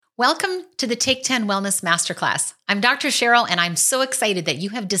Welcome to the Take 10 Wellness Masterclass. I'm Dr. Cheryl, and I'm so excited that you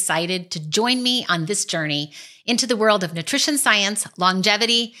have decided to join me on this journey into the world of nutrition science,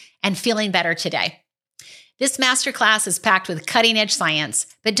 longevity, and feeling better today. This masterclass is packed with cutting-edge science,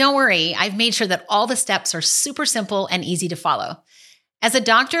 but don't worry, I've made sure that all the steps are super simple and easy to follow. As a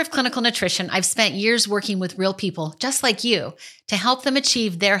doctor of clinical nutrition, I've spent years working with real people just like you to help them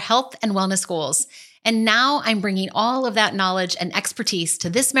achieve their health and wellness goals. And now I'm bringing all of that knowledge and expertise to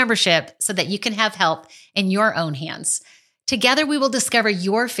this membership so that you can have help in your own hands. Together, we will discover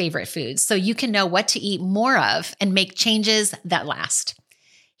your favorite foods so you can know what to eat more of and make changes that last.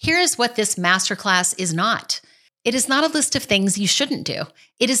 Here's what this masterclass is not. It is not a list of things you shouldn't do.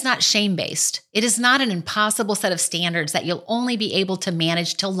 It is not shame-based. It is not an impossible set of standards that you'll only be able to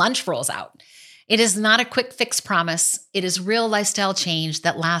manage till lunch rolls out. It is not a quick fix promise. It is real lifestyle change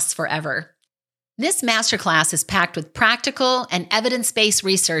that lasts forever. This masterclass is packed with practical and evidence-based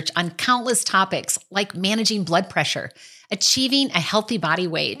research on countless topics like managing blood pressure, achieving a healthy body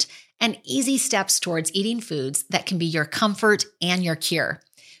weight, and easy steps towards eating foods that can be your comfort and your cure.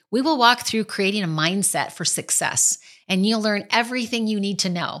 We will walk through creating a mindset for success, and you'll learn everything you need to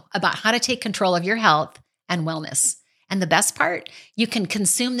know about how to take control of your health and wellness. And the best part, you can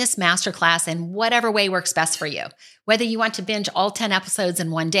consume this masterclass in whatever way works best for you. Whether you want to binge all 10 episodes in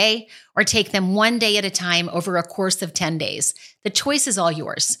one day or take them one day at a time over a course of 10 days, the choice is all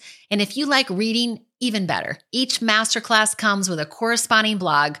yours. And if you like reading, even better. Each masterclass comes with a corresponding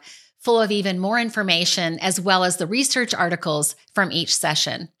blog full of even more information, as well as the research articles from each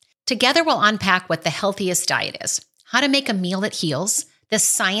session. Together, we'll unpack what the healthiest diet is, how to make a meal that heals, the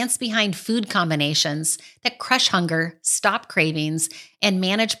science behind food combinations that crush hunger, stop cravings, and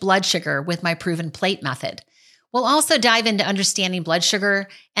manage blood sugar with my proven plate method. We'll also dive into understanding blood sugar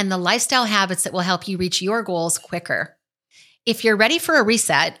and the lifestyle habits that will help you reach your goals quicker. If you're ready for a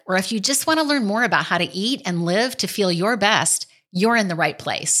reset, or if you just want to learn more about how to eat and live to feel your best, you're in the right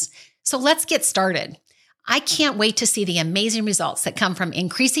place. So let's get started. I can't wait to see the amazing results that come from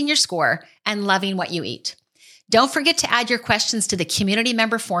increasing your score and loving what you eat. Don't forget to add your questions to the community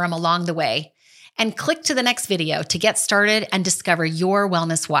member forum along the way, and click to the next video to get started and discover your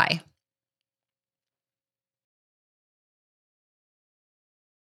wellness why.